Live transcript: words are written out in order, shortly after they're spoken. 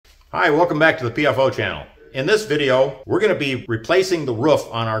Hi, welcome back to the PFO channel. In this video, we're going to be replacing the roof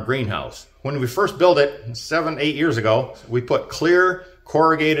on our greenhouse. When we first built it 7-8 years ago, we put clear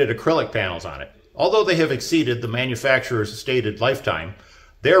corrugated acrylic panels on it. Although they have exceeded the manufacturer's stated lifetime,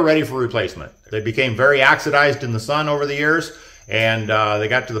 they're ready for replacement. They became very oxidized in the sun over the years, and they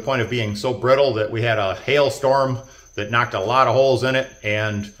got to the point of being so brittle that we had a hailstorm that knocked a lot of holes in it,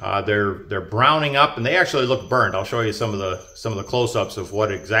 and they're browning up, and they actually look burnt. I'll show you some of the close-ups of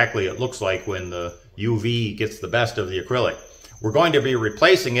what exactly it looks like when the UV gets the best of the acrylic. We're going to be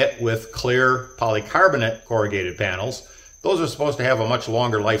replacing it with clear polycarbonate corrugated panels. Those are supposed to have a much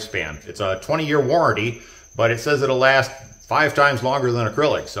longer lifespan. It's a 20-year warranty, but it says it'll last 5 times longer than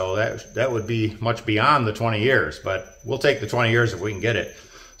acrylic, so that would be much beyond the 20 years, but we'll take the 20 years if we can get it.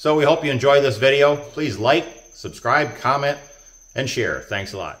 So we hope you enjoy this video. Please like, subscribe, comment, and share.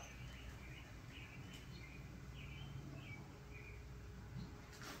 Thanks a lot.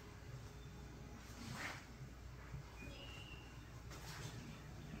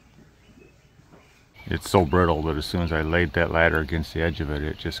 It's so brittle that as soon as I laid that ladder against the edge of it,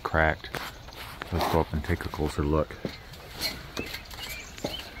 it just cracked. Let's go up and take a closer look.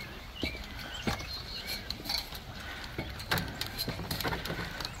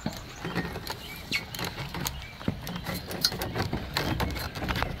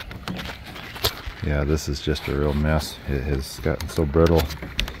 Yeah, this is just a real mess. It has gotten so brittle.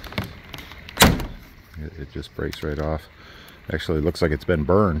 It just breaks right off. Actually, it looks like it's been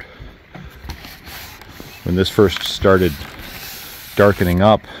burned. When this first started darkening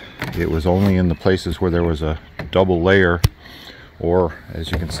up, it was only in the places where there was a double layer, or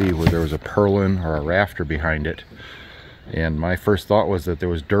as you can see, where there was a purlin or a rafter behind it. And my first thought was that there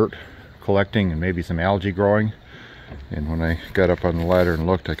was dirt collecting and maybe some algae growing. And when I got up on the ladder and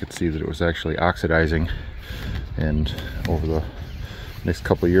looked, I could see that it was actually oxidizing. And over the next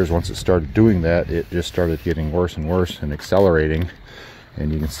couple of years, once it started doing that, it just started getting worse and worse and accelerating.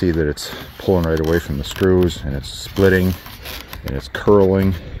 And you can see that it's pulling right away from the screws, and it's splitting, and it's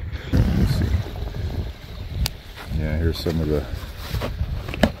curling. Let's see. Yeah, here's some of the,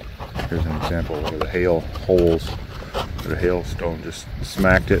 here's an example of one of the hail holes. The hailstone just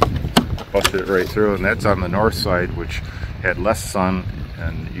smacked it, busted it right through, and that's on the north side, which had less sun,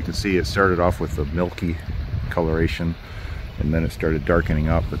 and you can see it started off with a milky coloration, and then it started darkening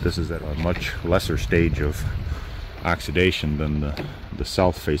up, but this is at a much lesser stage of oxidation than the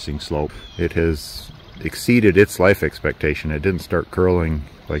south-facing slope. It has exceeded its life expectation. It didn't start curling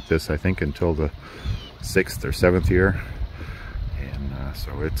like this, I think, until the 6th or 7th year.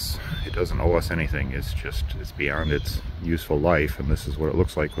 So it doesn't owe us anything. It's beyond its useful life, and this is what it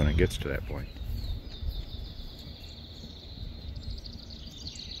looks like when it gets to that point.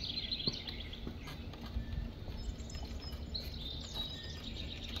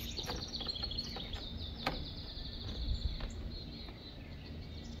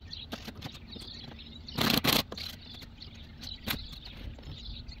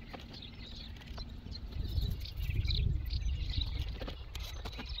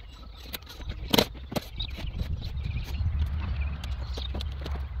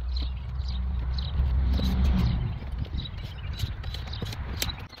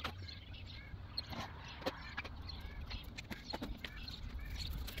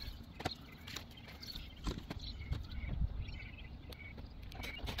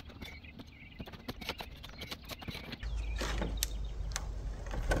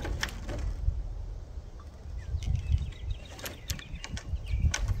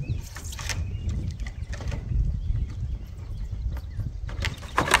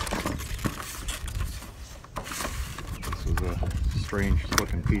 Strange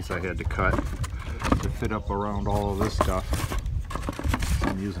looking piece I had to cut to fit up around all of this stuff. So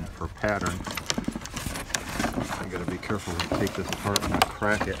I'm using it for pattern. I gotta be careful to take this apart and not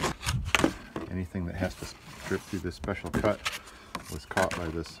crack it. Anything that has to strip through this special cut was caught by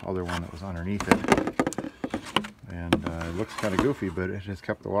this other one that was underneath it. And it looks kind of goofy, but it has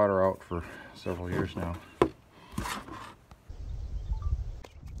kept the water out for several years now.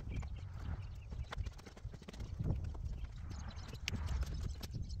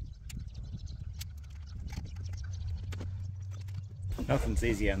 Nothing's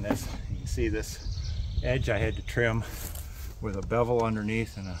easy on this. You can see this edge I had to trim with a bevel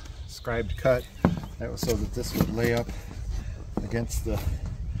underneath and a scribed cut. That was so that this would lay up against the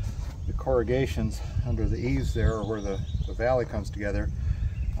corrugations under the eaves there, or where the valley comes together.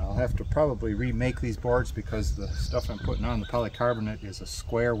 I'll have to probably remake these boards because the stuff I'm putting on, the polycarbonate, is a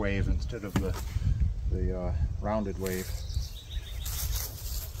square wave instead of the rounded wave.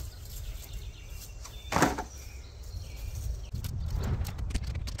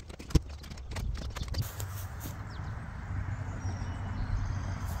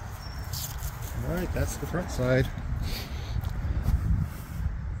 Alright, that's the front side.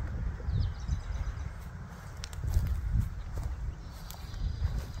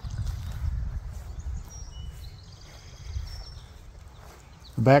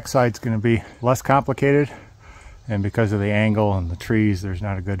 The back side's going to be less complicated, and because of the angle and the trees, there's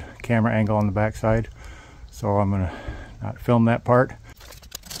not a good camera angle on the back side, so I'm going to not film that part.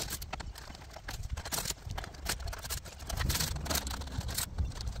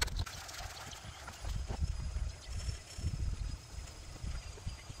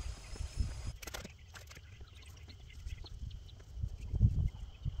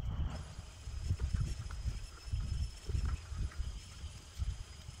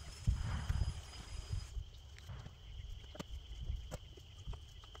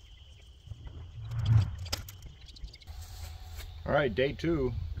 Alright, day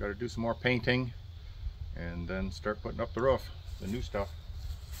 2. Got to do some more painting and then start putting up the roof, the new stuff.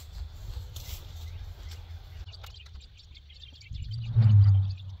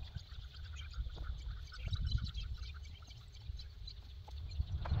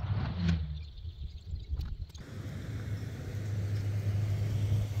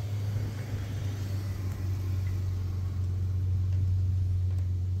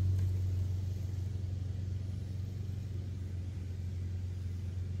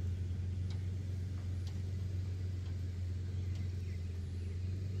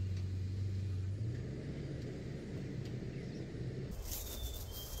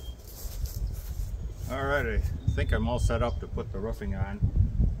 Alright, I think I'm all set up to put the roofing on.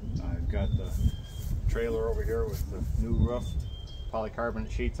 I've got the trailer over here with the new roof,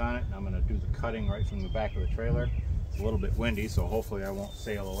 polycarbonate sheets on it, and I'm going to do the cutting right from the back of the trailer. It's a little bit windy, so hopefully I won't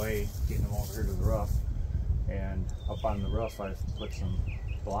sail away getting them over here to the roof. And up on the roof I've put some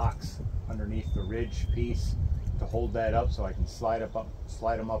blocks underneath the ridge piece to hold that up so I can slide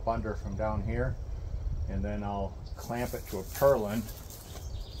them up under from down here, and then I'll clamp it to a purlin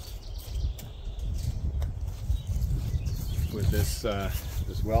with this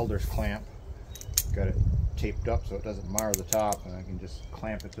welder's clamp. Got it taped up so it doesn't mar the top, and I can just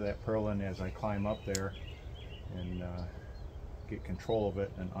clamp it to that purlin as I climb up there and get control of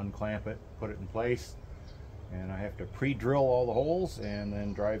it and unclamp it, put it in place. And I have to pre-drill all the holes and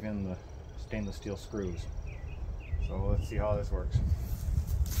then drive in the stainless steel screws. So let's see how this works.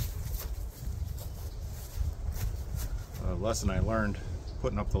 A lesson I learned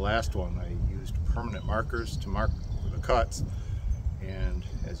putting up the last one, I used permanent markers to mark the cuts, and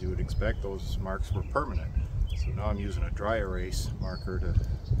as you would expect, those marks were permanent. So now I'm using a dry erase marker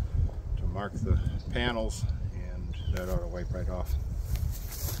to mark the panels, and that ought to wipe right off.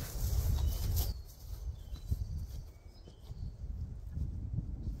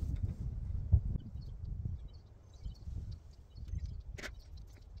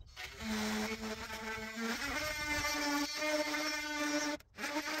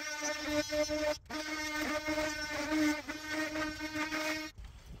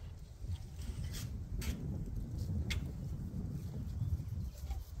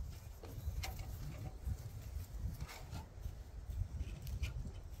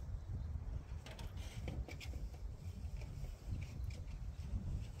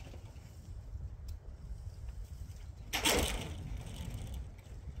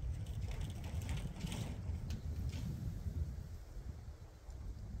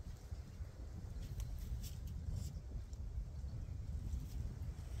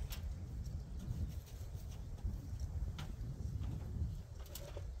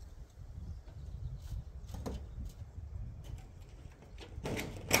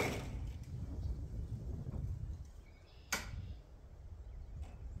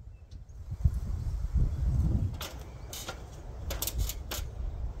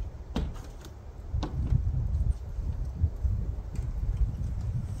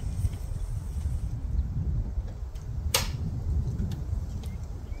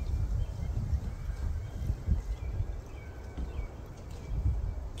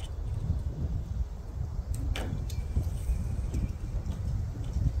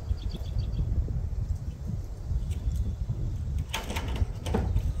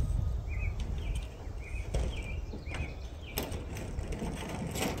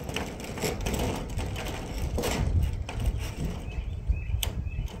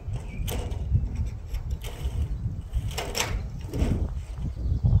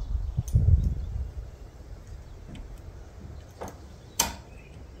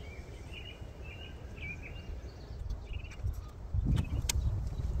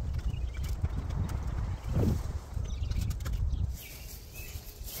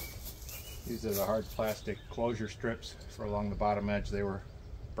 These are the hard plastic closure strips for along the bottom edge. They were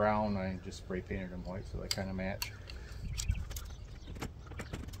brown. I just spray painted them white so they kind of match.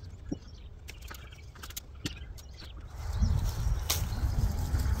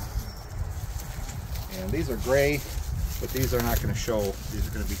 And these are gray, but these are not going to show. These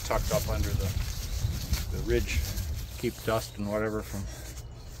are going to be tucked up under the ridge, keep dust and whatever from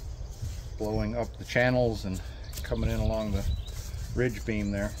blowing up the channels and coming in along the ridge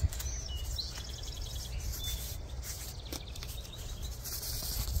beam there.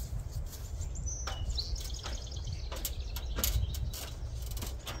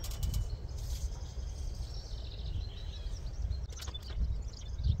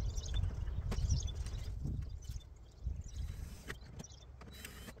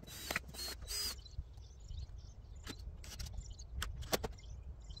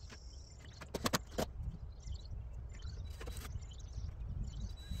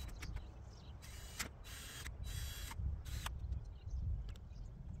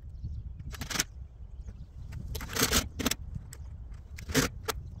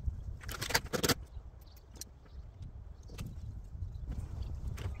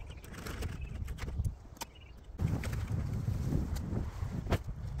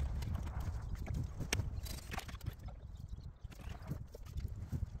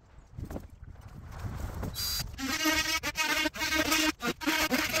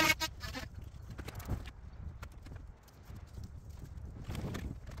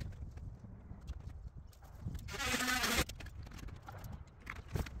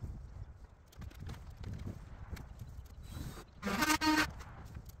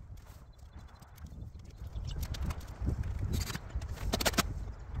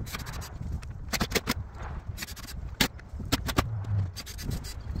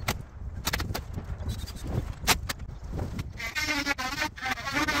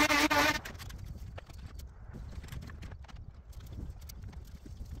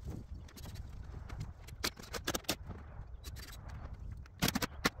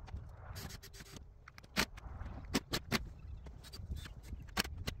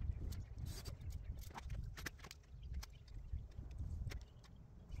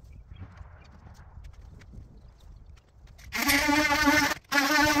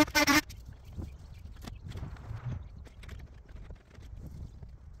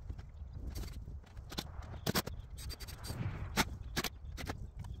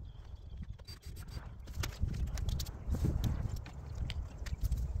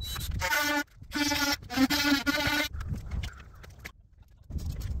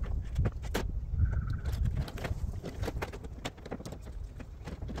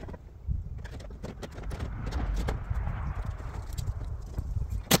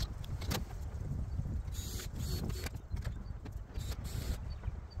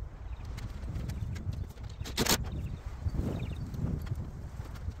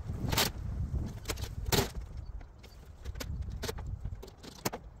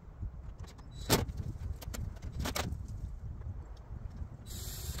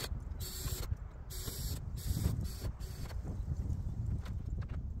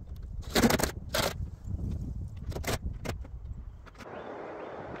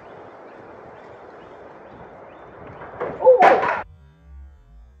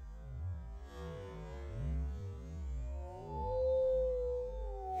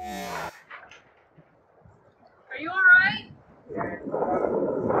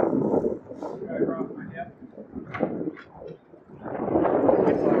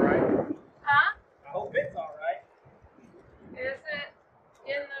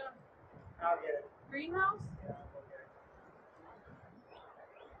 Greenhouse? Yeah,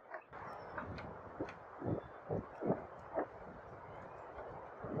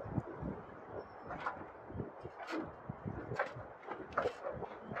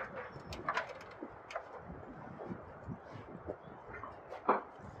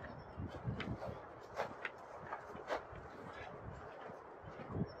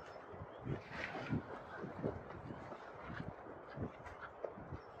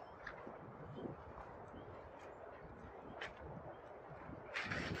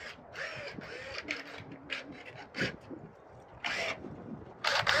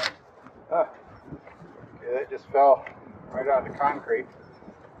 Okay, that just fell right on the concrete.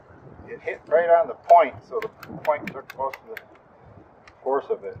 It hit right on the point, so the point took most of the force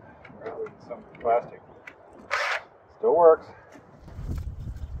of it, rather than some plastic. Still works.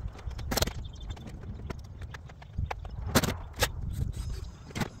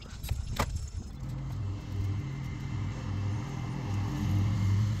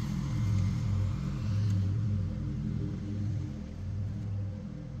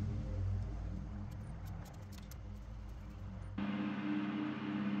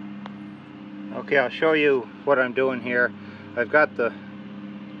 Okay, I'll show you what I'm doing here. I've got the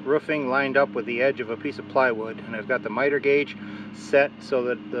roofing lined up with the edge of a piece of plywood, and I've got the miter gauge set so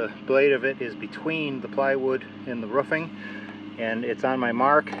that the blade of it is between the plywood and the roofing, and it's on my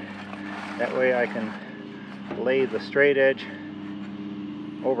mark. That way I can lay the straight edge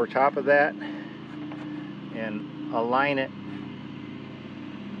over top of that and align it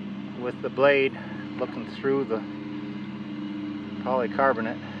with the blade looking through the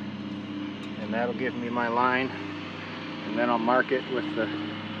polycarbonate, and that'll give me my line. And then I'll mark it with the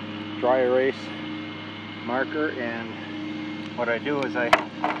dry erase marker, and what I do is I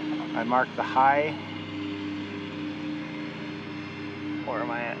mark the high. Where am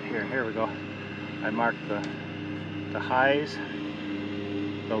I at? Here we go. I mark the highs,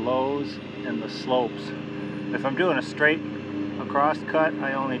 the lows, and the slopes. If I'm doing a straight across cut,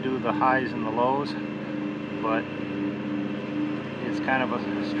 I only do the highs and the lows, but it's kind of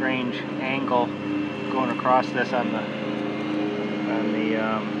a strange angle going across this on the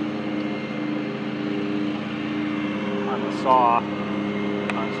saw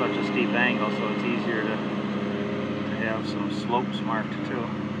on such a steep angle, so it's easier to have some slopes marked too.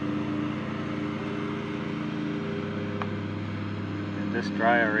 And this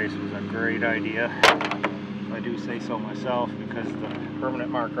dry erase was a great idea, if I do say so myself, because the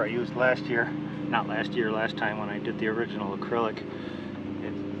permanent marker I used last time when I did the original acrylic,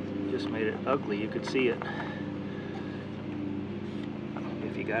 it just made it ugly. You could see it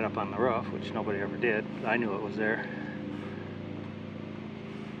if you got up on the roof, which nobody ever did. I knew it was there.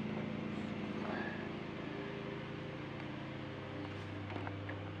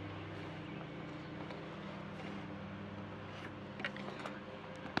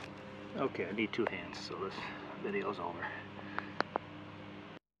 Okay, I need two hands, so this video's over.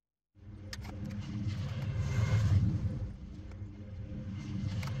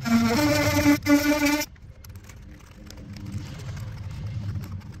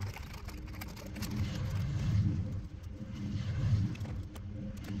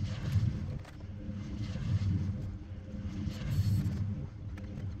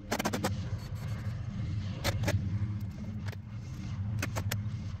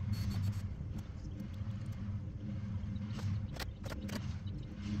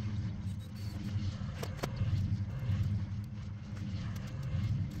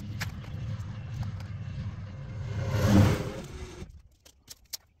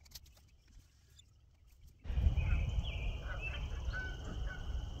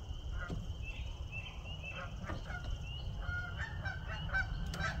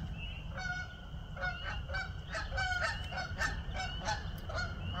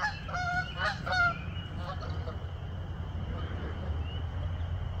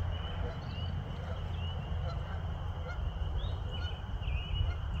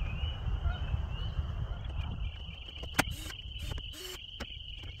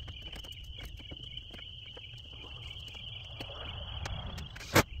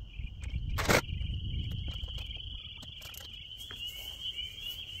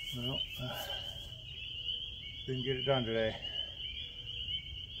 Well, didn't get it done today.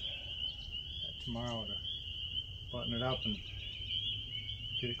 Got tomorrow to button it up and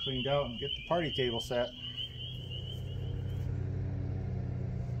get it cleaned out and get the party table set.